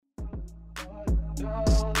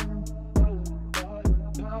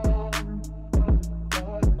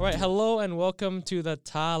All right, hello and welcome to the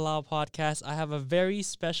Ta Lao podcast. I have a very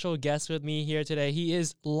special guest with me here today. He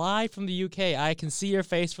is live from the UK. I can see your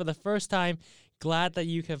face for the first time. Glad that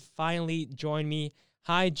you have finally joined me.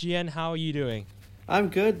 Hi, Jian. How are you doing? I'm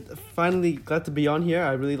good. Finally glad to be on here.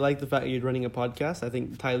 I really like the fact that you're running a podcast. I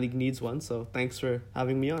think Thai League needs one, so thanks for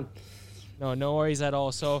having me on. No worries at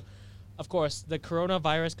all. So, of course, the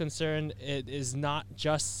coronavirus concern, it is not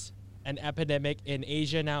just an epidemic in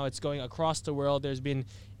Asia now. It's going across the world. There's been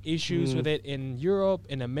issues with it in Europe,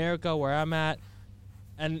 in America, where I'm at,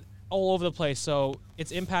 and all over the place. So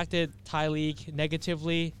it's impacted Thai League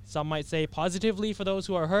negatively. Some might say positively for those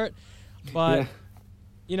who are hurt. But,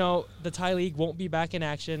 the Thai League won't be back in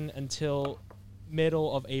action until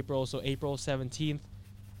middle of April, so April 17th.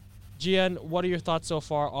 Jian, what are your thoughts so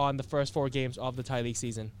far on the first 4 games of the Thai League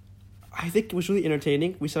season? I think it was really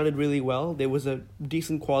entertaining. We started really well. There was a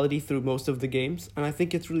decent quality through most of the games. And I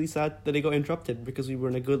think it's really sad that it got interrupted because we were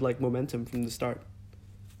in a good momentum from the start.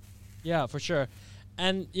 Yeah, for sure.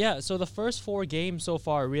 And so the first 4 games so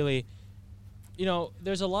far, really,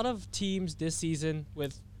 there's a lot of teams this season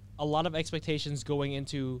with a lot of expectations going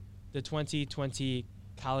into the 2020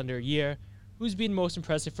 calendar year. Who's been most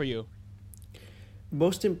impressive for you?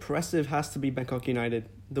 Most impressive has to be Bangkok United.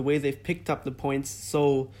 The way they've picked up the points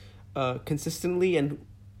so consistently and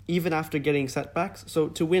even after getting setbacks. So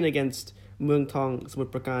to win against Muang Thong,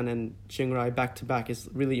 Samut Prakan and Chiang Rai back-to-back is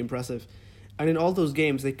really impressive. And in all those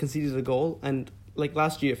games, they conceded a goal. And like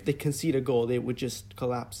last year, if they concede a goal, they would just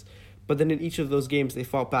collapse. But then in each of those games, they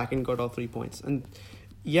fought back and got all 3 points. And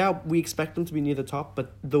yeah, we expect them to be near the top,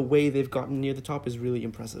 but the way they've gotten near the top is really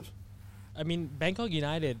impressive. I mean, Bangkok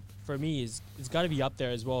United, for me, is got to be up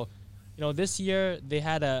there as well. This year they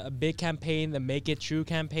had a big campaign, the Make It True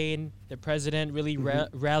campaign. The president really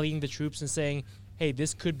rallying the troops and saying, hey,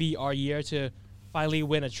 this could be our year to finally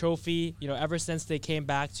win a trophy. Ever since they came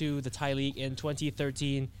back to the Thai League in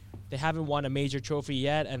 2013, they haven't won a major trophy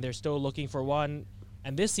yet, and they're still looking for one.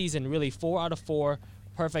 And this season, really, 4 out of 4,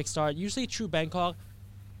 perfect start. Usually True Bangkok,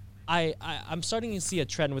 I'm starting to see a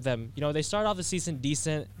trend with them. They start off the season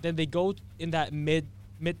decent, then they go in that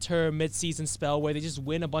mid-term, mid-season spell where they just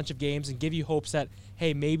win a bunch of games and give you hopes that,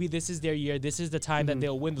 hey, maybe this is their year, this is the time that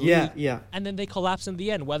they'll win the league. Yeah. And then they collapse in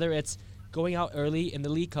the end, whether it's going out early in the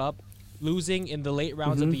League Cup, losing in the late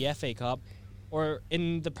rounds of the FA Cup, or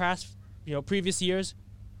in the past, previous years,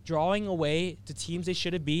 drawing away to teams they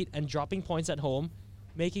should have beat and dropping points at home,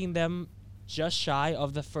 making them just shy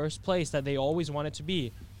of the first place that they always wanted to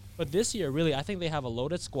be. But this year, really, I think they have a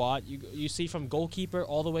loaded squad. You see from goalkeeper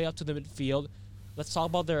all the way up to the midfield. Let's talk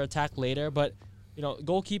about their attack later. But,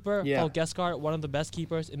 goalkeeper, Paul Gesgaard, one of the best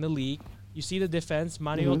keepers in the league. You see the defense,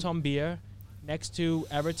 Manuel Tombier, next to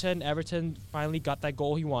Everton. Everton finally got that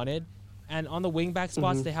goal he wanted. And on the wing-back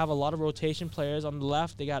spots, they have a lot of rotation players. On the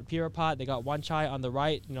left, they got Pirapat, they got Wanchai. On the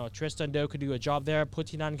right, Tristan Do could do a job there.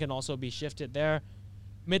 Putinan can also be shifted there.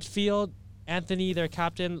 Midfield, Anthony, their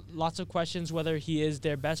captain, lots of questions whether he is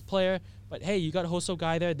their best player. But, hey, you got Hoso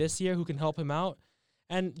Guy there this year who can help him out.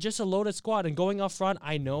 And just a loaded squad. And going up front,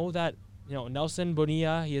 I know that, Nelson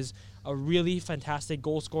Bonilla, he has a really fantastic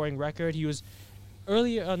goal-scoring record. He was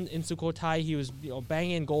earlier in Sukhothai, he was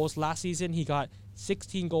banging goals. Last season, he got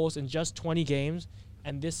 16 goals in just 20 games.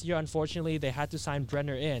 And this year, unfortunately, they had to sign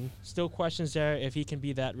Brenner in. Still questions there if he can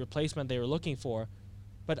be that replacement they were looking for.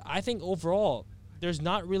 But I think overall, there's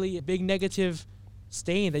not really a big negative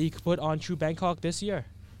stain that you could put on True Bangkok this year.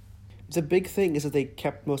 The big thing is that they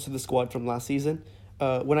kept most of the squad from last season.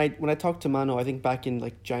 When I talked to Mano, I think back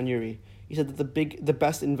in January, he said that the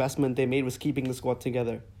best investment they made was keeping the squad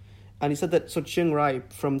together. And he said that Chiang Rai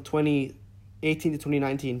from 2018 to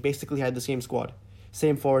 2019 basically had the same squad,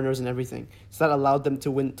 same foreigners and everything. So that allowed them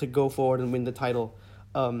to go forward and win the title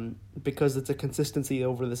because it's a consistency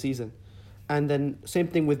over the season. And then same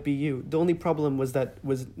thing with BU. The only problem was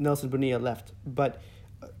Nelson Bonilla left. But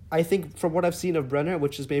I think from what I've seen of Brenner,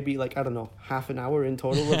 which is maybe half an hour in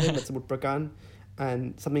total with him, that's Samut Prakan,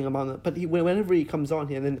 and something among that. But whenever he comes on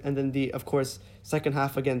here, and then the, of course, second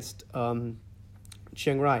half against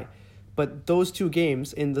Chiang Rai. But those 2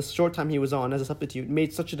 games, in the short time he was on as a substitute,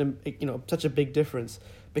 made such a big difference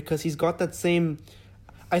because he's got that same.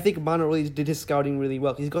 I think Mano really did his scouting really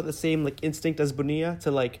well. He's got the same instinct as Bonilla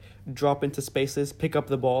to drop into spaces, pick up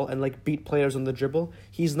the ball, and beat players on the dribble.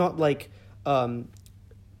 He's not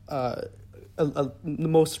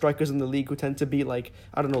most strikers in the league who tend to be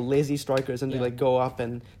lazy strikers and they go up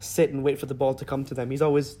and sit and wait for the ball to come to them. He's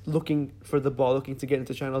always looking for the ball, looking to get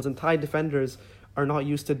into channels. And Thai defenders are not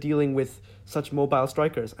used to dealing with such mobile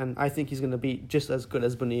strikers, and I think he's going to be just as good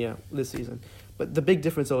as Bonilla this season. But the big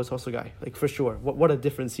difference though is Hosogai, for sure. What a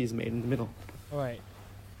difference he's made in the middle. All right.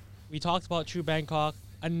 we talked about True Bangkok.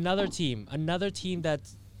 Another team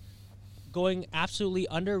that's going absolutely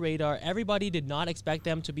under radar. Everybody did not expect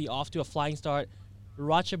them to be off to a flying start.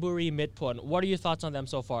 Ratchaburi Midpon. What are your thoughts on them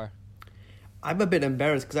so far? I'm a bit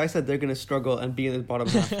embarrassed because I said they're going to struggle and be in the bottom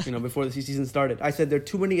half, before the season started. I said there are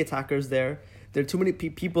too many attackers there. There are too many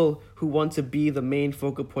people who want to be the main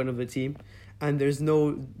focal point of the team. And there's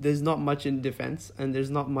not much in defense and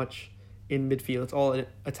there's not much in midfield. It's all an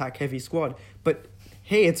attack-heavy squad. But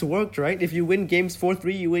hey, it's worked, right? If you win games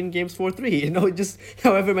 4-3, you win games 4-3. Just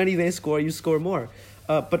however many they score, you score more.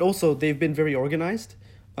 But also, they've been very organized.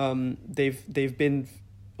 They've been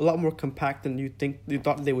a lot more compact than you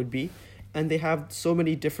thought they would be. And they have so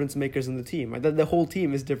many difference makers in the team. Right? The whole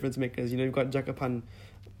team is difference makers. You've got Jakapan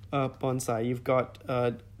Bonsai, you've got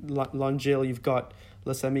Longjil, you've got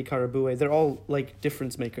Lasemi Karabue. They're all like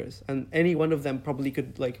difference makers. And any one of them probably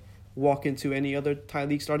could like walk into any other Thai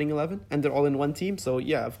League starting 11. And they're all in one team. So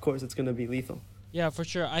yeah, of course it's going to be lethal. Yeah, for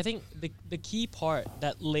sure. I think the key part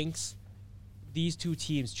that links these two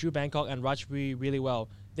teams, True Bangkok and Ratchaburi, really well,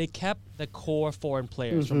 they kept the core foreign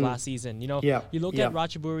players from last season. You look at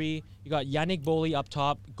Ratchaburi, you got Yannick Boli up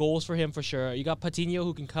top, goals for him for sure. You got Patino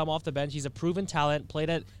who can come off the bench. He's a proven talent, played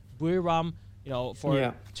at Buriram,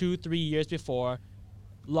 for 2-3 years before.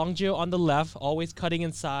 Longjil on the left, always cutting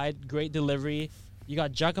inside, great delivery. You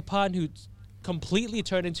got Jakapan who completely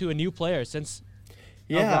turned into a new player since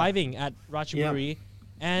arriving at Ratchaburi.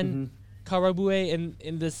 And Karabue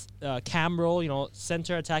in this cam role,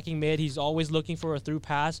 center attacking mid. He's always looking for a through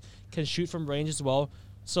pass, can shoot from range as well.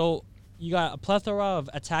 So you got a plethora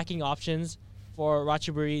of attacking options for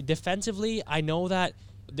Ratchaburi. Defensively, I know that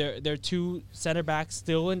there are two center backs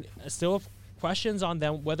still questions on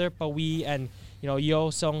them whether Pawi and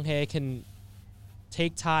Yo Song Hae can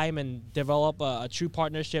take time and develop a true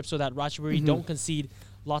partnership so that Ratchaburi don't concede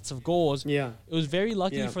lots of goals. Yeah, it was very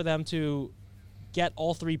lucky for them to get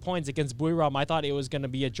all 3 points against Buriram. I thought it was going to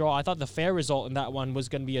be a draw. I thought the fair result in that one was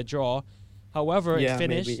going to be a draw. However, it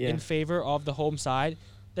finished in favor of the home side.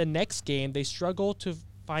 The next game, they struggled to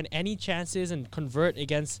find any chances and convert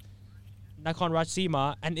against Nakhon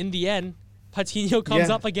Ratchasima. And in the end, Patino comes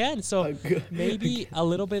up again. So maybe a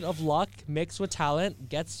little bit of luck mixed with talent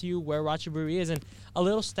gets you where Ratchaburi is. And a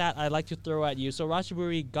little stat I'd like to throw at you. So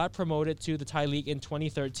Ratchaburi got promoted to the Thai League in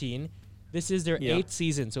 2013. This is their 8th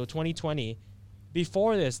season, so 2020.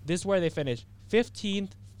 Before this is where they finished 15th,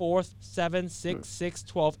 4th, 7th, 6th,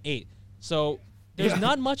 6th, 12th, 8th. So there's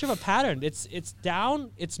not much of a pattern. It's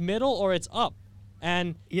down, it's middle, or it's up.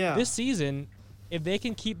 And this season, if they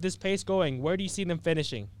can keep this pace going, where do you see them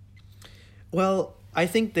finishing? Well, I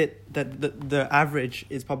think that the average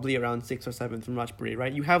is probably around 6th or 7th from Ratchaburi,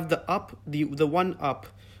 right? You have the one up,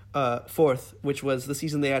 4th, which was the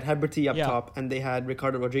season they had Heberty up top and they had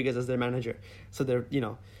Ricardo Rodriguez as their manager. So they're,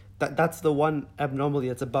 that's the one abnormality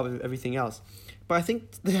that's above everything else. But I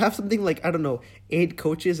think they have something like, 8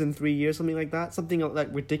 coaches in 3 years, something like that. Something like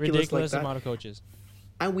ridiculous like that. Amount of coaches.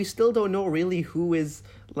 And we still don't know really who is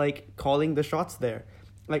calling the shots there.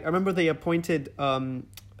 I remember they appointed,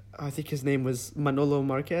 I think his name was Manolo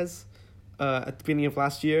Marquez at the beginning of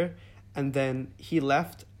last year. And then he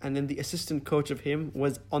left. And then the assistant coach of him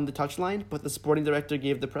was on the touchline, but the sporting director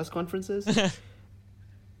gave the press conferences.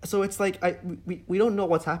 So it's we don't know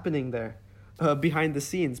what's happening there behind the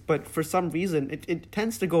scenes, but for some reason it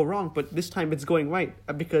tends to go wrong, but this time it's going right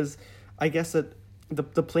because I guess that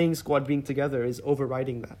the playing squad being together is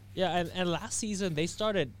overriding that. Yeah, and last season they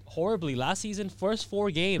started horribly. Last season, first 4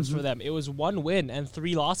 games for them, it was 1 win and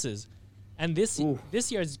 3 losses. And this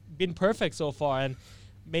year has been perfect so far, and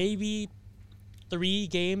maybe 3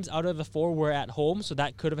 games out of the 4 were at home, so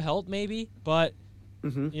that could have helped maybe, but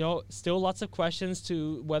still lots of questions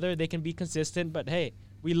to whether they can be consistent. But hey,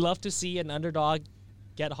 we love to see an underdog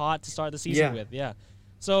get hot to start the season with. Yeah.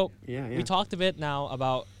 So we talked a bit now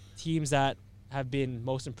about teams that have been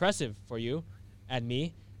most impressive for you and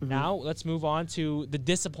me. Now let's move on to the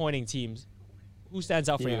disappointing teams. Who stands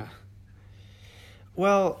out for you?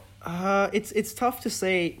 Well, it's tough to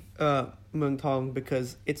say Muang Thong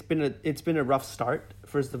because it's been a rough start,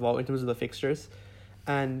 first of all, in terms of the fixtures,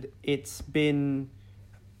 and it's been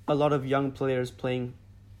a lot of young players playing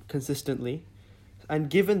consistently. And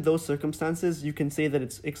given those circumstances, you can say that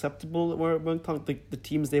it's acceptable where Muang Thong, the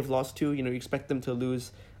teams they've lost to, you expect them to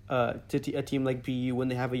lose to a team like BU when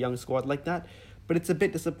they have a young squad like that. But it's a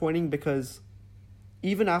bit disappointing because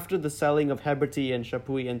even after the selling of Heberty and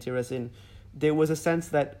Shapui and Tirasin, there was a sense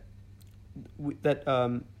that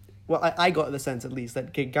I got the sense at least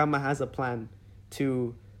that Gama has a plan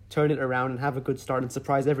to turn it around and have a good start and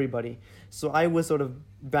surprise everybody. So I was sort of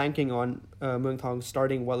banking on Muang Thong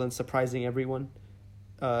starting well and surprising everyone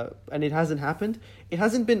and it hasn't happened. It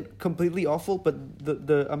hasn't been completely awful, but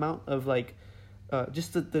the amount of like,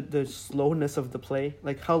 just the slowness of the play,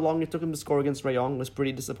 like how long it took him to score against Rayong was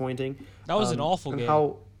pretty disappointing. That was an awful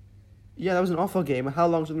game. Yeah, that was an awful game. How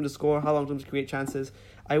long it took him to score, how long it took him to create chances.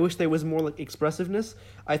 I wish there was more like expressiveness.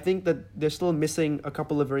 I think that they're still missing a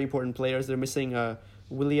couple of very important players. They're missing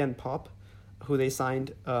Willian Pop, who they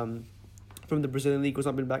signed from the Brazilian league, who's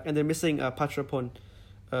not been back, and they're missing Patrapon,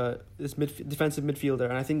 this defensive midfielder.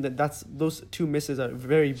 And I think that those two misses are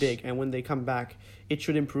very big. And when they come back, it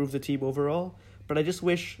should improve the team overall. But I just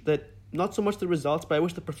wish that not so much the results, but I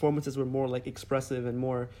wish the performances were more like expressive and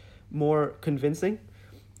more convincing.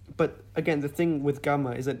 But again, the thing with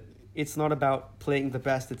Gama is that it's not about playing the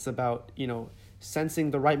best. It's about,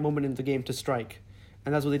 sensing the right moment in the game to strike.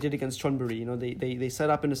 And that's what they did against Chonburi. They set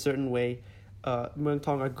up in a certain way.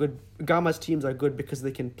 Muangthong are good. Gama's teams are good because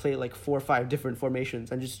they can play like 4 or 5 different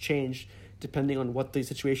formations and just change depending on what the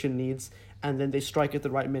situation needs. And then they strike at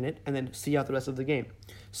the right minute and then see out the rest of the game.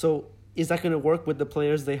 So is that going to work with the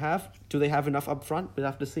players they have? Do they have enough up front? We'll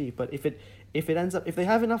have to see. But if they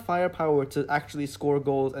have enough firepower to actually score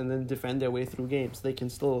goals and then defend their way through games, they can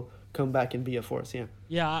still come back and be a force.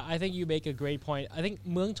 Yeah, I think you make a great point. I think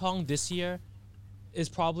Muangthong this year is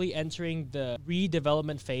probably entering the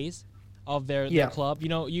redevelopment phase of their club.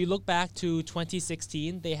 You look back to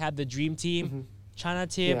 2016, they had the dream team,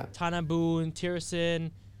 Chanatip, Tanaboon,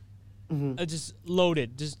 Tirson, just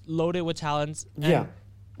loaded with talents. And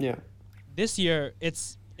this year,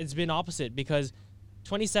 it's been opposite because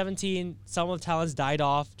 2017, some of the talents died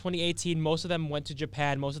off. 2018, most of them went to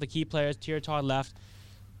Japan. Most of the key players, Tiratar left.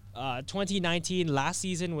 2019, last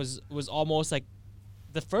season was almost like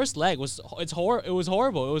the first leg it was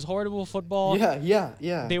horrible. It was horrible football.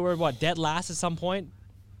 Yeah. They were dead last at some point.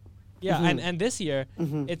 Yeah, and this year,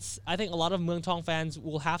 I think a lot of Muangthong fans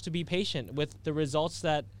will have to be patient with the results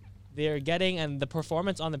that they're getting and the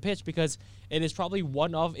performance on the pitch because it is probably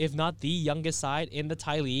one of, if not the youngest side in the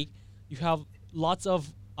Thai league. You have lots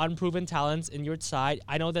of unproven talents in your side.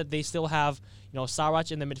 I know that they still have,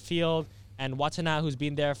 Sarach in the midfield and Watana who's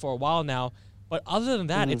been there for a while now. But other than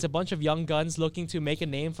that, it's a bunch of young guns looking to make a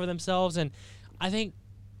name for themselves. And I think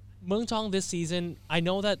Muangthong this season, I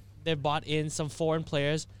know that they've bought in some foreign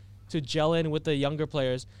players to gel in with the younger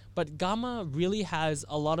players. But Gama really has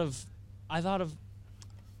a lot of, I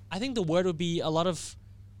think the word would be a lot of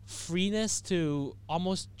freeness to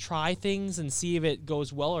almost try things and see if it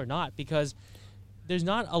goes well or not, because there's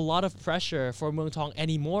not a lot of pressure for Muangthong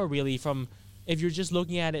anymore, really, from if you're just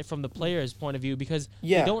looking at it from the players' point of view, because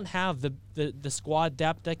they don't have the squad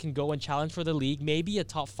depth that can go and challenge for the league, maybe a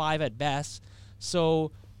top 5 at best.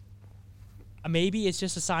 So maybe it's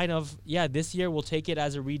just a sign of, this year we'll take it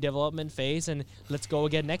as a redevelopment phase and let's go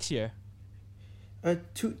again next year.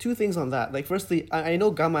 Two things on that. Like, firstly, I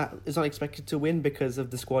know Gama is not expected to win because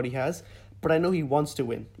of the squad he has, but I know he wants to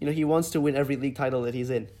win. He wants to win every league title that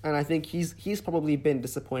he's in, and I think he's probably been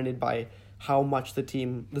disappointed by how much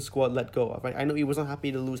the squad let go of. Right? I know he was not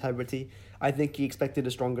happy to lose Hyberty. I think he expected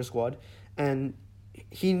a stronger squad, and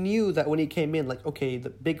he knew that when he came in, like, okay, the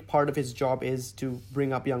big part of his job is to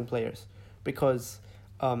bring up young players, because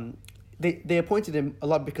They appointed him a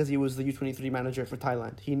lot because he was the U23 manager for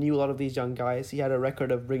Thailand. He knew a lot of these young guys. He had a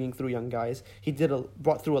record of bringing through young guys. He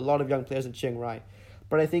brought through a lot of young players at Chiang Rai.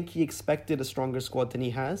 But I think he expected a stronger squad than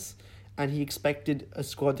he has, and he expected a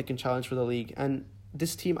squad that can challenge for the league. And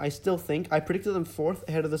this team, I still think, I predicted them 4th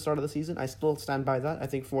ahead of the start of the season. I still stand by that. I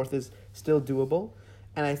think 4th is still doable.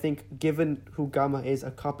 And I think given who Gama is,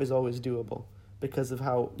 a cup is always doable because of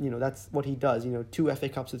how, that's what he does. 2 FA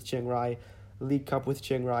Cups with Chiang Rai, League Cup with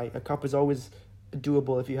Chiang Rai. A cup is always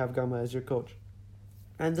doable if you have Gama as your coach.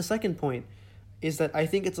 And the second point is that I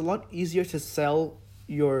think it's a lot easier to sell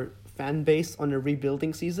your fan base on a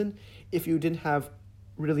rebuilding season if you didn't have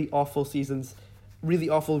really awful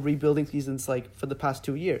rebuilding seasons like for the past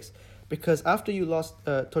 2 years. Because after you lost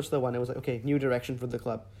Touchla1, it was like, okay, new direction for the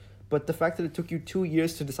club. But the fact that it took you 2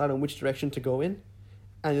 years to decide on which direction to go in,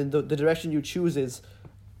 and the direction you choose is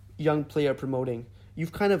young player promoting,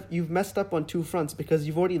 you've messed up on 2 fronts because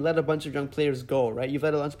you've already let a bunch of young players go, right? You've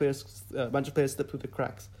let a bunch of players slip through the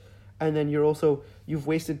cracks. And then you've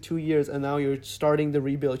wasted 2 years and now you're starting the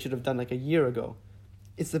rebuild you should have done like a year ago.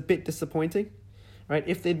 It's a bit disappointing, right?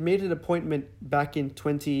 If they'd made an appointment back in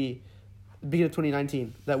beginning of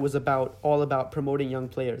 2019 that was all about promoting young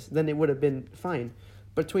players, then it would have been fine.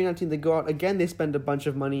 But 2019, they go out, again, they spend a bunch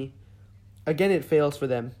of money. Again, it fails for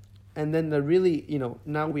them. And then they're really,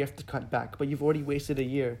 now we have to cut back. But you've already wasted a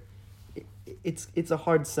year. It's a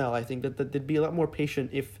hard sell, I think, that they'd be a lot more patient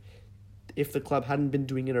if the club hadn't been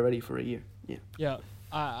doing it already for a year. Yeah,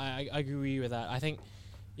 I agree with that. I think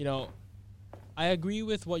you know, I agree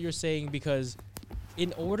with what you're saying because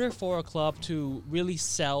in order for a club to really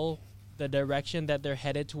sell the direction that they're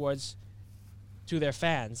headed towards to their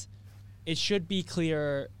fans, it should be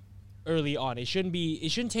clear early on. It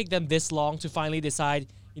shouldn't take them this long to finally decide,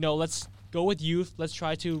 let's go with youth, let's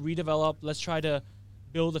try to redevelop, let's try to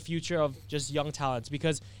build a future of just young talents.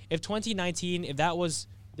 Because if 2019, if that was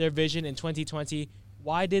their vision in 2020,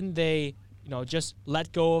 why didn't they, just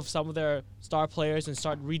let go of some of their star players and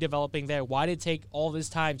start redeveloping there? Why did it take all this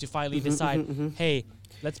time to finally decide, hey,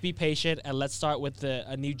 let's be patient and let's start with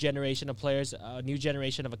a new generation of players, a new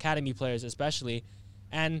generation of academy players especially,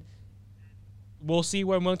 and we'll see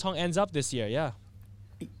where Muangthong ends up this year, yeah.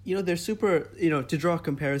 They're super, to draw a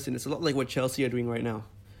comparison, it's a lot like what Chelsea are doing right now.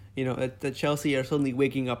 That Chelsea are suddenly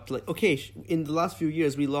waking up like, okay, in the last few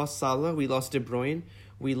years, we lost Salah, we lost De Bruyne,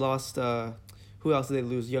 we lost, who else did they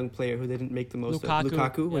lose? Young player who they didn't make the most of.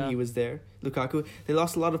 Lukaku when he was there. Lukaku. They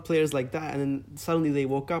lost a lot of players like that, and then suddenly they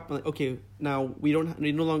woke up and like, okay, now we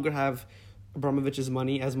no longer have Abramovich's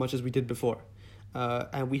money as much as we did before.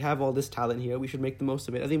 And we have all this talent here. We should make the most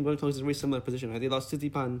of it. I think Muangthong is in a very similar position. Right? They lost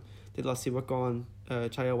Sitipan, they lost Sivakorn,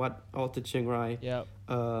 Chayawat, all to Chiang Rai. Yeah.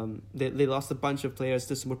 They lost a bunch of players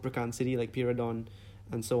to Samut Prakan City like Piradon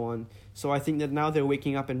and so on. So I think that now they're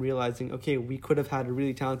waking up and realizing, okay, we could have had a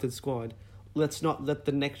really talented squad. Let's not let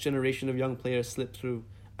the next generation of young players slip through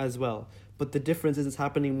as well. But the difference is it's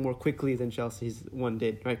happening more quickly than Chelsea's one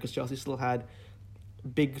did, right? Because Chelsea still had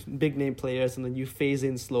big name players, and then you phase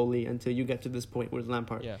in slowly until you get to this point with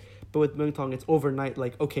Lampard. Yeah. But with Muangthong, it's overnight.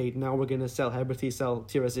 Like, okay, now we're gonna sell Heberty, sell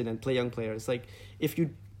Tirasin, and play young players. Like, if you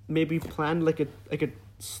maybe plan like a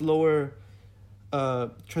slower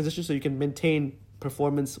transition, so you can maintain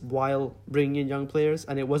performance while bringing in young players,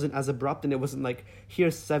 and it wasn't as abrupt, and it wasn't like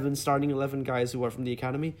here's 7 starting 11 guys who are from the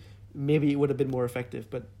academy. Maybe it would have been more effective,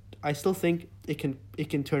 but I still think it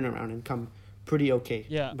can turn around and come pretty okay.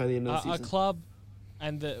 By the end of the season. A club.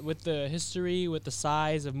 And with the history, with the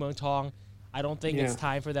size of Muangthong, I don't think it's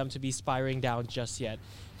time for them to be spiraling down just yet.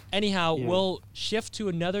 Anyhow, we'll shift to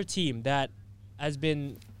another team that has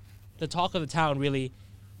been the talk of the town, really.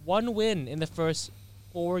 1 win in the first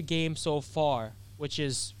 4 games so far, which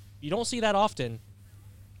is, you don't see that often.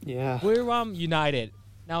 Yeah. Buriram United.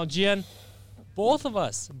 Now, Gian, both of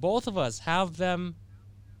us have them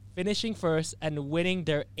finishing first and winning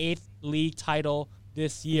their 8th league title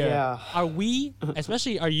this year. Yeah. Are we,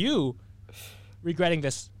 especially are you, regretting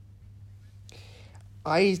this?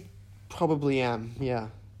 I probably am, yeah.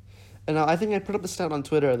 And I think I put up a stat on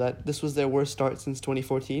Twitter that this was their worst start since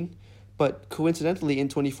 2014. But coincidentally, in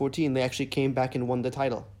 2014, they actually came back and won the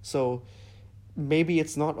title. So maybe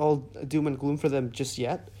it's not all doom and gloom for them just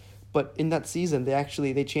yet. But in that season,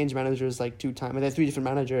 they changed managers like 2 times. And they had 3 different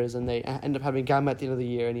managers, and they ended up having Gama at the end of the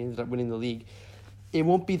year, and he ended up winning the league. It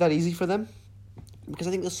won't be that easy for them, because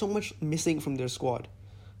I think there's so much missing from their squad.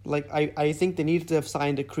 Like, I think they needed to have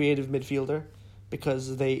signed a creative midfielder,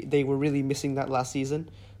 because they were really missing that last season.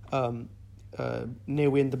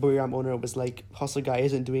 Newin, the Buriram owner, was like, Hosagai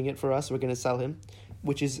isn't doing it for us, we're going to sell him.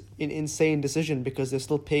 Which is an insane decision, because they're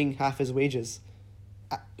still paying half his wages,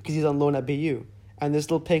 because he's on loan at BU. And they're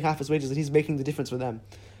still paying half his wages, and he's making the difference for them.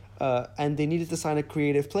 And they needed to sign a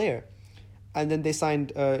creative player. And then they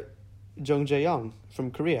signed Jung Jae-young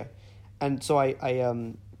from Korea. And so I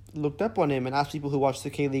looked up on him and asked people who watched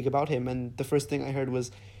the K-League about him, and the first thing I heard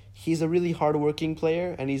was he's a really hard-working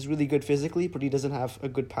player, and he's really good physically, but he doesn't have a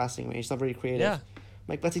good passing range. He's not very creative. Yeah.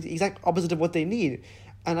 Like, that's the exact opposite of what they need.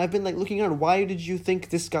 And I've been, like, looking around, why did you think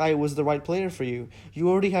this guy was the right player for you? You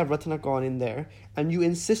already have Ratanakorn in there, and you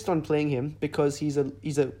insist on playing him because he's a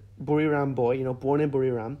Buriram boy, born in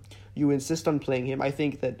Buriram. You insist on playing him. I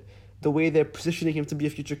think that the way they're positioning him to be a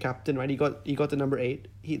future captain, right? He got the number 8.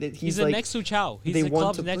 He's the like, next Su Chao. He's the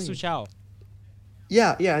club's next Su Chao.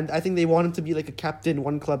 Yeah, and I think they want him to be like a captain,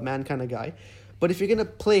 one club man kind of guy. But if you're gonna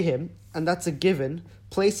play him, and that's a given,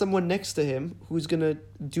 play someone next to him who's gonna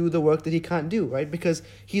do the work that he can't do, right? Because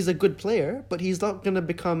he's a good player, but he's not gonna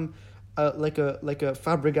become like a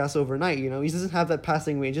Fabregas overnight. He doesn't have that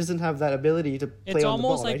passing range, doesn't have that ability to play on the ball. It's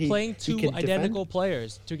almost like right? playing 2 identical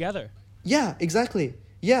players together. Yeah, exactly.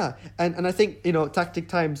 Yeah, and I think, Tactic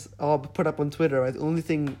Times, I'll put up on Twitter, right? The only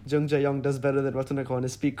thing Jung Jae-young does better than Ratanakorn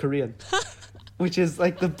is speak Korean. Which is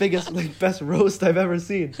like the biggest, best roast I've ever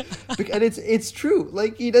seen. And it's true.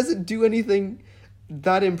 Like, he doesn't do anything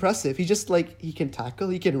that impressive. He just, he can tackle,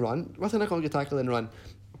 he can run. Ratanakorn can tackle and run.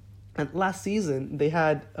 And last season, they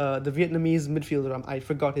had the Vietnamese midfielder, I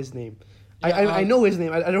forgot his name. Yeah, I know his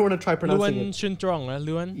name, I don't want to try pronouncing Luan it. Chun Trong,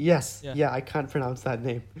 Luan? Yes, yeah, I can't pronounce that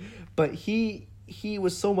name. But he he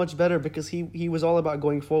was so much better because he was all about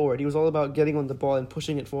going forward. He was all about getting on the ball and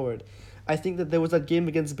pushing it forward. I think that there was that game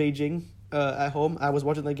against Beijing at home. I was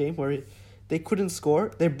watching that game where they couldn't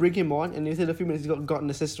score. They bring him on, and within a few minutes, he got an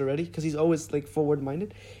assist already because he's always like forward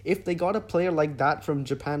minded. If they got a player like that from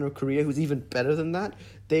Japan or Korea who's even better than that,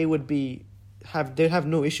 they'd have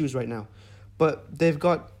no issues right now. But they've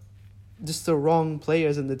got just the wrong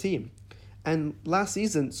players in the team. And last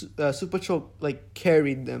season, Superchok like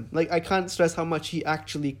carried them. Like I can't stress how much he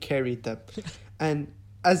actually carried them. And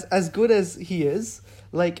as good as he is,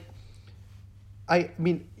 like I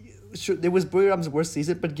mean, sure, it was Buriram's worst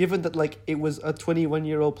season, but given that like it was a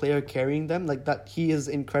 21-year-old player carrying them, like that, he is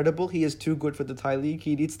incredible. He is too good for the Thai league.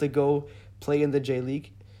 He needs to go play in the J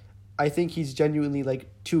League. I think he's genuinely like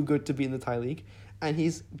too good to be in the Thai league. And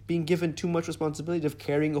he's being given too much responsibility of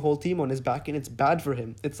carrying a whole team on his back, and it's bad for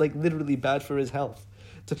him. It's like literally bad for his health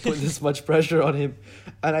to put this much pressure on him.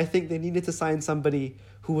 And I think they needed to sign somebody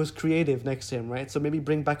who was creative next to him, right? So maybe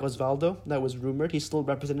bring back Osvaldo, that was rumored. He's still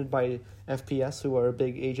represented by FPS, who are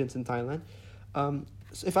big agents in Thailand.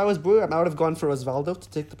 So if I was Buriram, I would have gone for Osvaldo to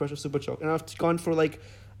take the pressure of Superchok. And I would have gone for I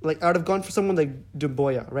would have gone for someone like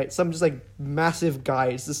Dumboya, right? Some just like massive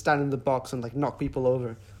guys to stand in the box and like knock people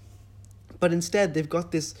over. But instead, they've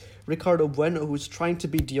got this Ricardo Bueno who's trying to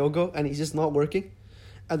be Diogo, and he's just not working.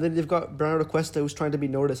 And then they've got Bernardo Cuesta who's trying to be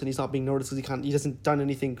noticed, and he's not being noticed because he hasn't done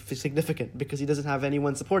anything significant because he doesn't have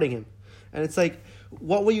anyone supporting him. And it's like,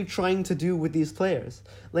 what were you trying to do with these players?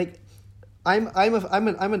 Like, I'm a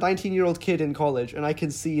 19-year-old kid in college, and I can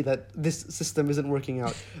see that this system isn't working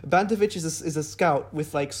out. Bantovic is a scout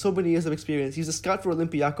with like so many years of experience. He's a scout for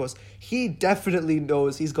Olympiacos. He definitely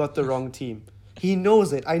knows he's got the wrong team. He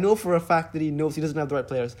knows it. I know for a fact that he knows he doesn't have the right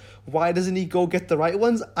players. Why doesn't he go get the right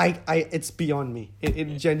ones? It's beyond me.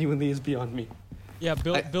 It genuinely is beyond me. Yeah,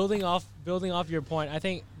 building off your point, I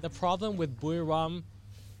think the problem with Buriram,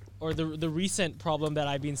 or the recent problem that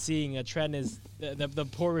I've been seeing a trend, is the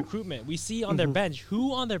poor recruitment. We see on their bench,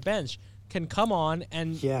 who on their bench can come on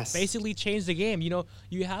and basically change the game. You know,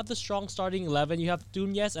 you have the strong starting 11. You have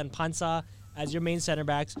Tunyes and Pansa as your main center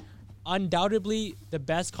backs. Undoubtedly the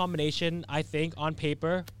best combination, I think, on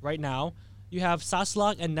paper right now. You have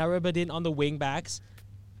Saslak and Narabadin on the wing backs.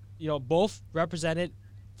 You know, both represented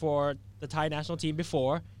for the Thai national team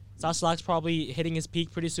before. Saslak's probably hitting his peak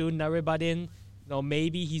pretty soon. Narabadin, you know,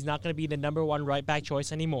 maybe he's not going to be the number one right back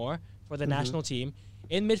choice anymore for the national team.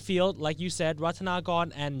 In midfield, like you said,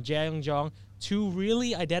 Ratanagon and Jeongjong, two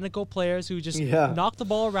really identical players who just knock the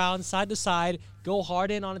ball around side to side, go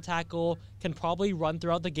hard in on a tackle, can probably run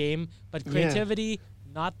throughout the game, but creativity,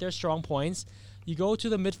 not their strong points. You go to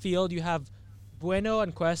the midfield, you have Bueno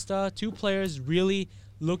and Cuesta, two players really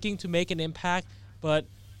looking to make an impact, but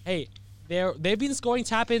hey, they've been scoring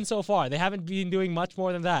tap-ins so far. They haven't been doing much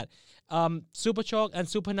more than that. Superchok and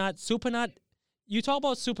Supernat, you talk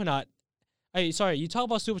about Supernat, you talk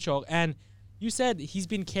about Superchok, and you said he's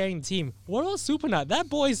been carrying the team. What about Supernat? That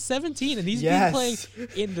boy's 17, and he's been playing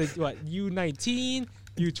in the U19,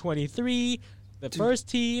 U23, the first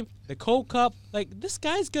team, the Coke Cup. Like, this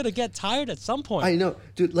guy's gonna get tired at some point. I know,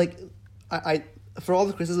 dude. Like, I for all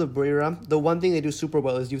the criticism of Buriram, the one thing they do super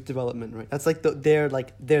well is youth development, right? That's like their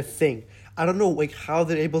thing. I don't know like how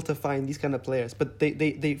they're able to find these kind of players, but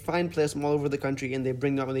they find players from all over the country and they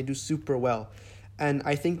bring them up and they do super well. And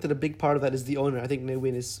I think that a big part of that is the owner. I think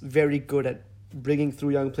Nguyen is very good at bringing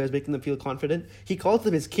through young players, making them feel confident. He calls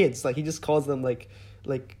them his kids. Like, he just calls them like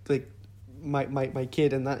my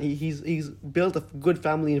kid, and that he's built a good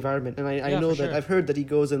family environment. And I know that I've heard that he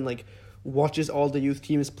goes and like watches all the youth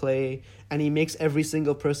teams play, and he makes every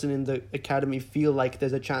single person in the academy feel like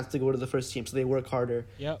there's a chance to go to the first team, so they work harder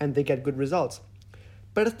and they get good results.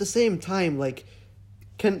 But at the same time, like,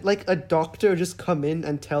 can like a doctor just come in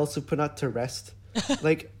and tell Supernat to rest?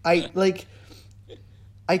 I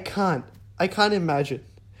can't imagine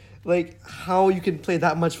like how you can play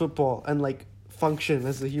that much football and like function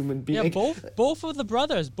as a human being. Yeah, both of the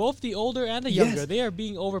brothers, both the older and the younger, they are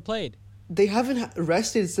being overplayed. They haven't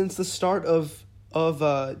rested since the start of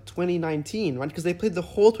 2019, right? Because they played the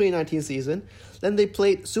whole 2019 season. Then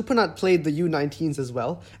Supernat played the U19s as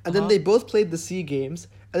well, and then they both played the SEA Games,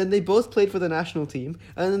 and then they both played for the national team,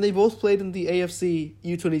 and then they both played in the AFC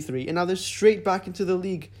U23, and now they're straight back into the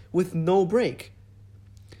league with no break.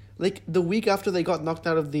 Like, the week after they got knocked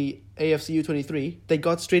out of the AFC U23, they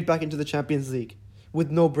got straight back into the Champions League with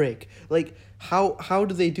no break. Like, how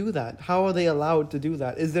do they do that? How are they allowed to do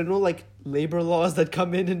that? Is there no, like, labor laws that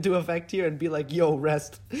come into effect here and be like, yo,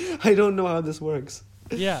 rest? I don't know how this works.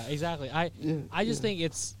 Yeah, exactly. I just think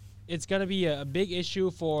it's going to be a big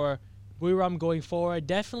issue for Buriram going forward.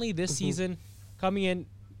 Definitely this season coming in,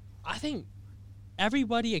 I think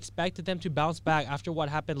everybody expected them to bounce back after what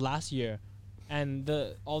happened last year, and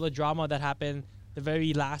all the drama that happened the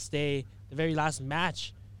very last day, the very last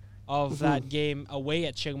match of that game away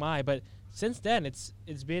at Chiang Mai. But since then, it's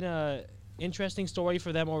been a interesting story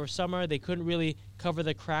for them over summer. They couldn't really cover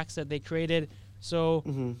the cracks that they created. So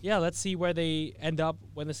yeah, let's see where they end up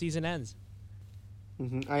when the season ends.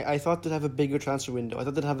 I thought they'd have a bigger transfer window. I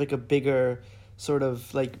thought they'd have like a bigger sort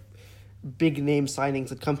of like big name signings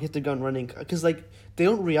that come hit the ground running, because like they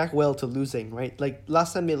don't react well to losing, right? Like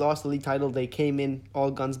last time they lost the league title, they came in all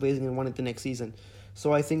guns blazing and won it the next season.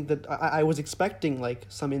 So I think that I was expecting like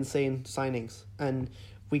some insane signings, and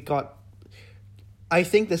we got. I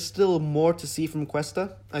think there's still more to see from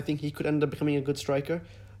Cuesta. I think he could end up becoming a good striker,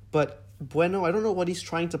 but Bueno, I don't know what he's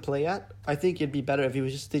trying to play at. I think it'd be better if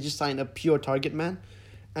they just signed a pure target man,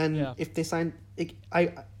 and if they signed,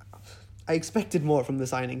 I expected more from the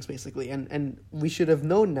signings basically, and we should have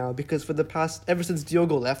known now, because for the past, ever since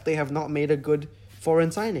Diogo left, they have not made a good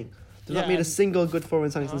foreign signing. They've not made a single good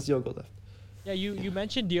foreign signing since Diogo left. Yeah, you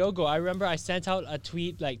mentioned Diogo. I remember I sent out a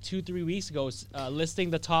tweet like 2-3 weeks ago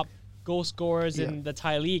listing the top goal scorers in the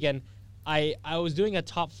Thai league, and I was doing a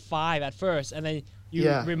top 5 at first, and then you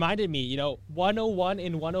reminded me, 101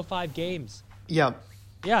 in 105 games. Yeah,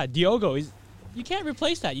 Diogo is. You can't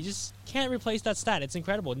replace that. You just can't replace that stat. It's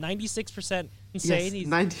incredible. 96% insane. He's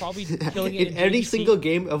probably killing it in every single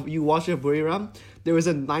game of you watch a Buriram. There is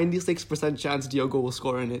a 96% chance Diogo will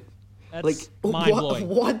score in it. That's like mind-blowing.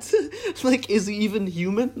 What? Like, is he even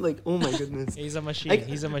human? Like, oh my goodness. He's a machine. Like,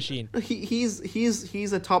 he's a machine.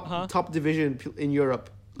 He's a top division in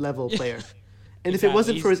Europe level player. And if it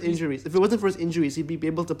wasn't for his injuries, he'd be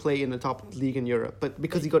able to play in the top league in Europe. But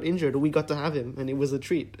because he got injured, we got to have him, and it was a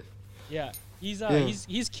treat. Yeah,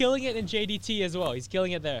 he's killing it in JDT as well. He's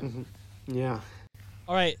killing it there. Yeah.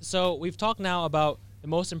 All right, so we've talked now about the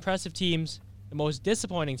most impressive teams, the most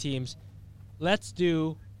disappointing teams. Let's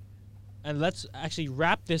actually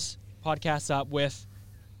wrap this podcast up with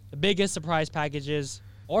the biggest surprise package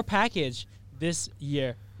this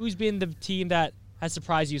year. Who's been the team that has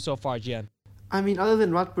surprised you so far, Gian? I mean, other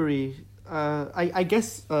than Ratbury, I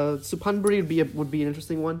guess Suphanburi would be an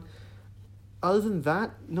interesting one. Other than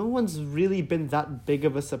that, no one's really been that big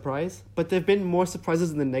of a surprise. But there have been more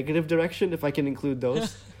surprises in the negative direction, if I can include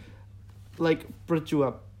those. Like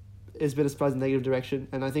Prachuap has been a surprise in the negative direction.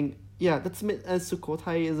 And I think, that's as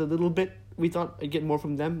Sukhothai is a little bit. We thought I'd get more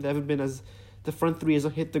from them. They haven't been as... The front three has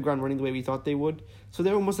hit the ground running the way we thought they would. So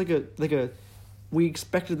they're almost like a we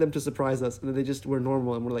expected them to surprise us, and then they just were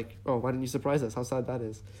normal, and we're like, oh, why didn't you surprise us? How sad that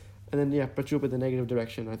is. And then, Prachuap in the negative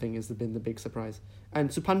direction, I think, has been the big surprise. And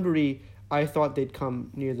Suphanburi, I thought they'd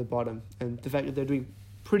come near the bottom, and the fact that they're doing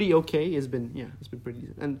pretty okay has been, it's been pretty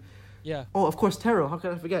decent. And oh, of course, Tero. How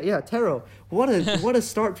can I forget? Yeah, Tero. What a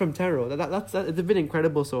start from Tero. That's it's been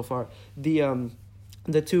incredible so far. The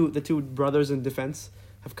two brothers in defense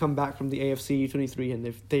have come back from the AFC U23,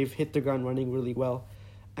 and they've hit the ground running really well,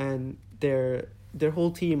 and their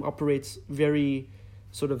whole team operates very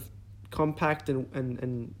sort of compact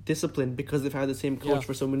and disciplined, because they've had the same coach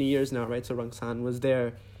for so many years now, right? So Rangsan was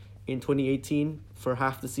there in 2018 for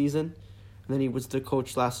half the season, and then he was the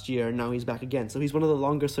coach last year, and now he's back again. So he's one of the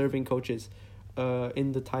longer serving coaches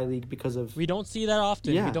in the Thai league because of... We don't see that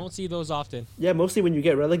often. We don't see those often. Yeah, mostly when you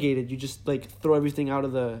get relegated, you just like throw everything out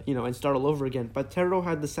of the, and start all over again. But Tero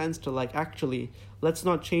had the sense to like, actually, let's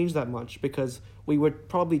not change that much, because we were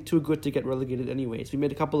probably too good to get relegated anyways. We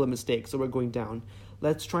made a couple of mistakes, so we're going down.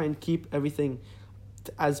 Let's try and keep everything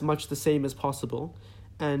as much the same as possible.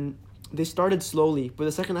 And they started slowly, but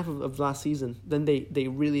the second half of last season, then they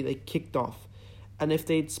really kicked off. And if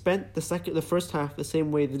they'd spent the first half the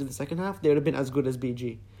same way they did the second half, they would have been as good as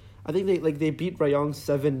BG. I think they beat Rayong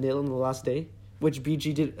 7-0 on the last day, which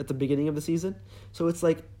BG did at the beginning of the season. So it's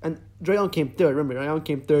like, and Rayong came third. Remember, Rayong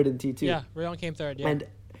came third in T2. Yeah, Rayong came third. Yeah. And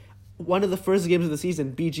one of the first games of the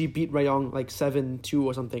season, BG beat Rayong like 7-2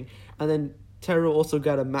 or something, and then Tero also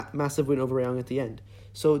got a massive win over Rayong at the end.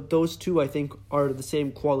 So those two, I think, are the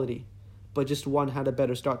same quality, but just one had a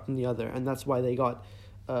better start than the other, and that's why they got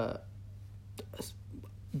a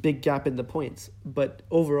big gap in the points. But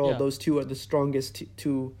overall, those two are the strongest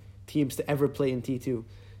two teams to ever play in T2.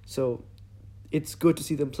 So it's good to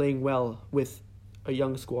see them playing well with a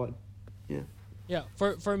young squad. Yeah. Yeah.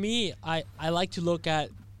 For me, I like to look at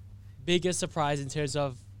biggest surprise in terms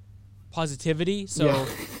of positivity. So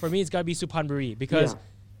for me, it's got to be Suphanburi, because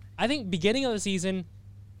I think beginning of the season,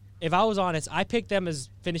 if I was honest, I picked them as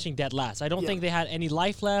finishing dead last. I don't think they had any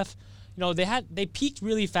life left. They peaked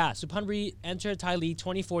really fast. Suphanburi entered Thai League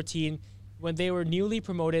 2014 when they were newly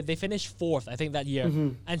promoted. They finished 4th, I think, that year.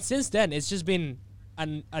 And since then, it's just been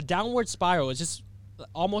a downward spiral. It's just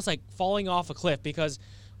almost like falling off a cliff because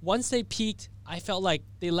once they peaked, I felt like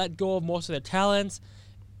they let go of most of their talents.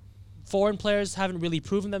 Foreign players haven't really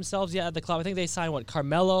proven themselves yet at the club. I think they signed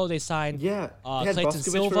Carmelo. They signed they had Clayton Boskovic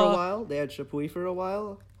Silva for a while. They had Chapuis for a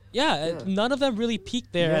while. Yeah, none of them really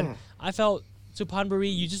peaked there. Yeah. And I felt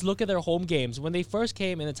Suphanburi, you just look at their home games. When they first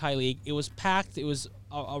came in the Thai League, it was packed. It was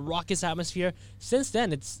a raucous atmosphere. Since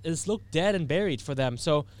then, it's looked dead and buried for them.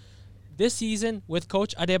 So this season with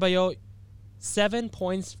Coach Adebayo, 7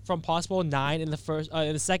 points from possible 9 in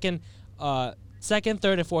the second,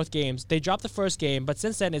 third, and fourth games. They dropped the first game, but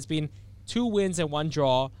since then it's been 2 wins and 1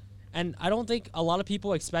 draw. And I don't think a lot of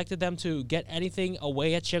people expected them to get anything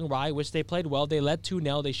away at Chiang Rai, which they played well. They led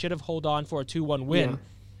 2-0. They should have held on for a 2-1 win. Yeah.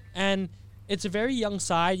 And it's a very young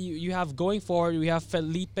side. You have going forward, we have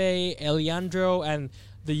Felipe, Eliandro, and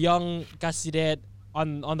the young Gasidet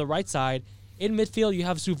on the right side. In midfield, you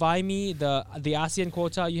have Suvaimi, the ASEAN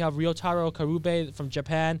quota. You have Ryotaro Karube from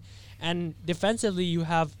Japan. And defensively, you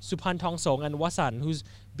have Supan Tongsong and Wasan, who's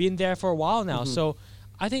been there for a while now. So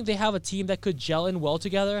I think they have a team that could gel in well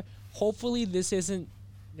together. Hopefully this isn't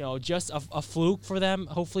just a fluke for them.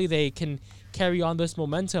 Hopefully they can carry on this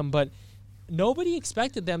momentum. But nobody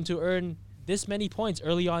expected them to earn this many points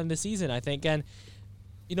early on in the season, I think. And,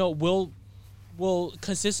 will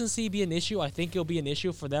consistency be an issue? I think it'll be an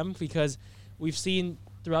issue for them because we've seen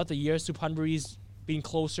throughout the year Suphanburi's being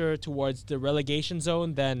closer towards the relegation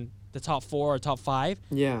zone than the top 4 or top 5.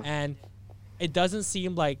 Yeah. And it doesn't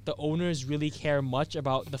seem like the owners really care much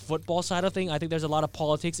about the football side of things. I think there's a lot of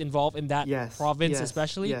politics involved in that province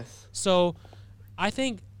especially. Yes. So I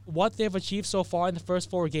think what they've achieved so far in the first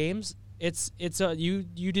 4 games,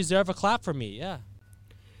 you deserve a clap from me. Yeah.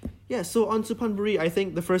 Yeah, so on Suphanburi, I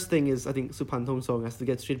think the first thing is Supan Tongsong has to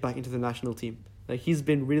get straight back into the national team. Like he's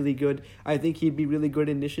been really good. I think he'd be really good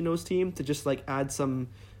in Nishino's team to just add some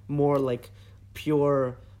more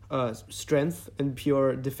pure strength and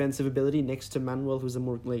pure defensive ability next to Manuel, who's a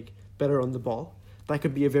more better on the ball. That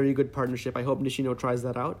could be a very good partnership. I hope Nishino tries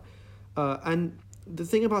that out. And the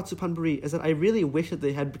thing about Suphanburi is that I really wish that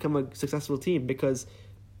they had become a successful team because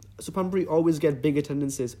Suphanburi always get big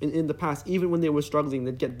attendances. In the past, even when they were struggling,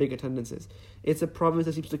 they'd get big attendances. It's a province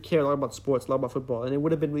that seems to care a lot about sports, a lot about football, and it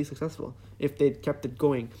would have been really successful if they'd kept it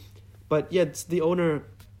going. But yeah, it's the owner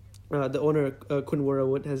Kun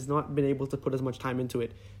Worawood has not been able to put as much time into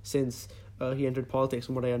it since he entered politics,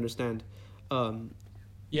 from what I understand. And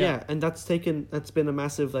that's been a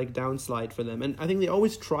massive downslide for them. And I think they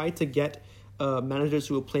always try to get managers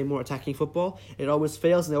who will play more attacking football. It always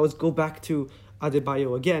fails, and they always go back to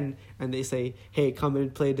Adebayo again, and they say, "Hey, come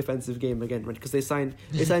and play a defensive game again," right? Because they signed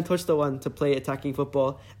Toshtawan to play attacking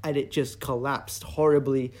football, and it just collapsed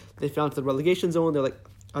horribly. They fell into the relegation zone. They're like,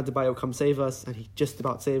 "Adebayo, come save us," and he just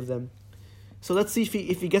about saved them. So let's see if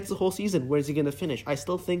he gets the whole season. Where's he gonna finish? I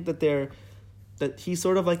still think that he's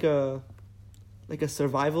sort of like a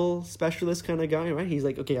survival specialist kind of guy, right? He's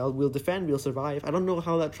like, okay, we'll defend, we'll survive. I don't know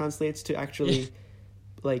how that translates to actually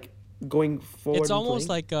going forward. It's almost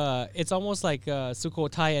like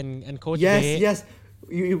Sukhothai and Coach Yes, Bae. yes.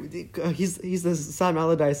 He's the Sam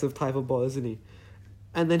Allardyce of Thai football, isn't he?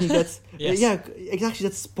 And then he gets exactly,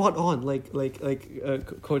 that's spot on.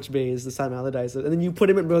 Coach Bae is the Sam Allardyce, and then you put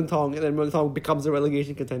him at Muangthong, and then Muangthong becomes a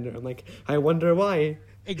relegation contender. I'm like, I wonder why.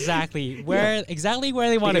 Exactly where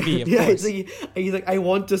they want to be. Of course. He's like, I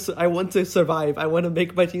want to survive. I want to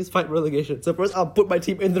make my teams fight relegation. So first, I'll put my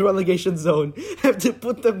team in the relegation zone. I have to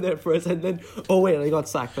put them there first, and then I got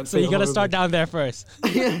sacked. So you got to start down there first.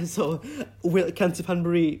 Yeah. So can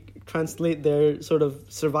Suphanburi translate their sort of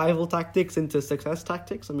survival tactics into success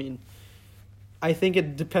tactics? I mean, I think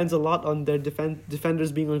it depends a lot on their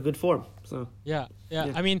defenders being on good form. So yeah.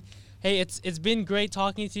 I mean, hey, it's been great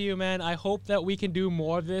talking to you, man. I hope that we can do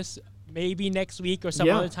more of this maybe next week or some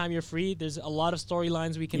other time you're free. There's a lot of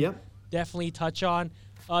storylines we can definitely touch on.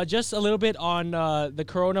 Just a little bit on the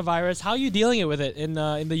coronavirus. How are you dealing with it in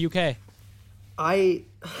the UK? I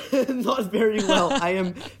not very well. I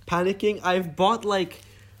am panicking. I've bought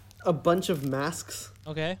a bunch of masks.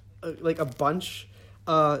 Okay. A bunch.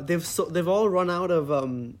 They've all run out of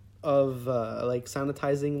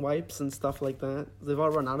sanitizing wipes and stuff like that. They've all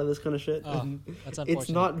run out of this kind of shit. Oh, that's unfortunate. It's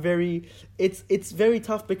not very. It's very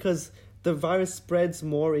tough because the virus spreads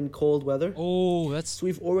more in cold weather. Oh, so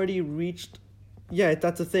we've already reached. Yeah,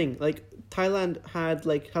 that's a thing. Thailand has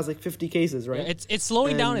 50 cases, right? Yeah, it's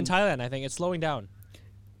slowing down in Thailand. I think it's slowing down.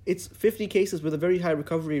 It's 50 cases with a very high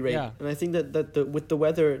recovery rate. Yeah. And I think that with the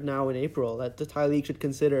weather now in April, that the Thai League should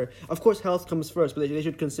consider, of course health comes first, but they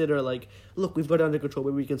should consider look, we've got it under control,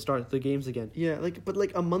 maybe we can start the games again. Yeah, but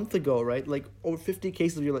a month ago, right? Over 50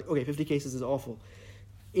 cases, you're like, okay, 50 cases is awful.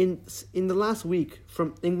 in the last week,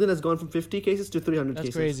 from England has gone from 50 cases to 300 That's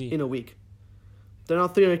cases crazy. in a week. They're now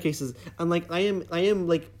 300 cases, and like I am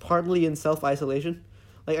like partly in self-isolation.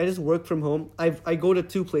 Like I just work from home. I go to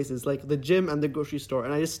two places, like the gym and the grocery store,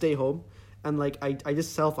 and I just stay home, and like I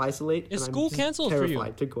just self-isolate. Is and school I'm just canceled for you?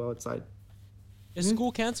 terrified to go outside. Is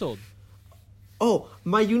school canceled? Oh,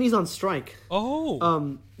 my uni's on strike.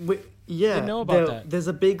 Oh. Yeah. Didn't know about that. There's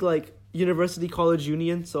a big like university college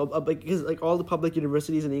union, so because like all the public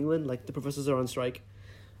universities in England, like the professors are on strike,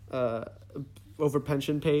 over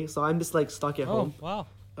pension pay. So I'm just like stuck at home. Wow.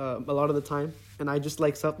 A lot of the time, and I just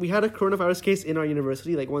like we had a coronavirus case in our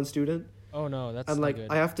university, like one student, Oh no, that's and not like good.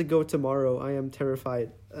 I have to go tomorrow. I am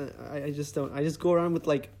terrified. I just don't. I just go around with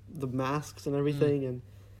like the masks and everything, and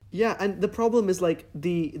yeah. And the problem is like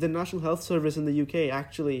the National Health Service in the UK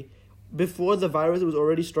actually, before the virus, it was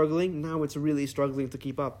already struggling. Now it's really struggling to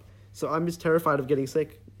keep up. So I'm just terrified of getting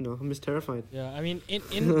sick. You know, I'm just terrified. Yeah, I mean,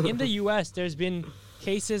 in the U.S., there's been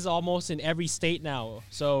cases almost in every state now.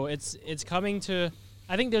 So it's coming to.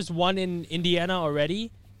 I think there's one in Indiana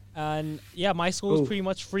already, and yeah, my school is pretty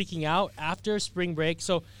much freaking out after spring break.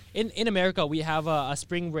 So in America, we have a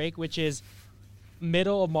spring break which is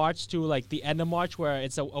middle of March to like the end of March, where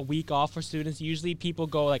it's a week off for students. Usually, people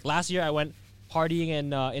go like last year. I went partying in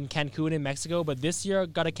Cancun in Mexico, but this year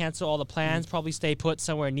gotta cancel all the plans. Probably stay put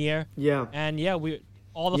somewhere near. Yeah. And yeah,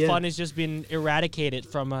 all the fun has just been eradicated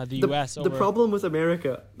from the U.S. The problem with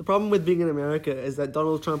America, the problem with being in America is that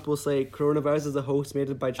Donald Trump will say coronavirus is a hoax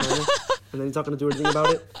made by China, and then he's not going to do anything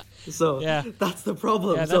about it. So that's the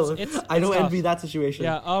problem. Yeah, so I don't tough. envy that situation.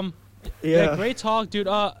 Yeah, great talk, dude.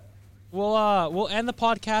 We'll end the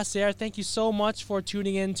podcast there. Thank you so much for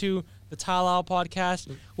tuning in to the Talao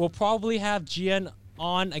podcast. We'll probably have Gian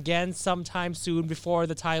on again sometime soon before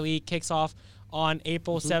the Thai League kicks off on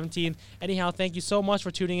April 17th. Anyhow, thank you so much for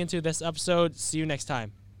tuning into this episode. See you next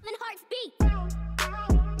time.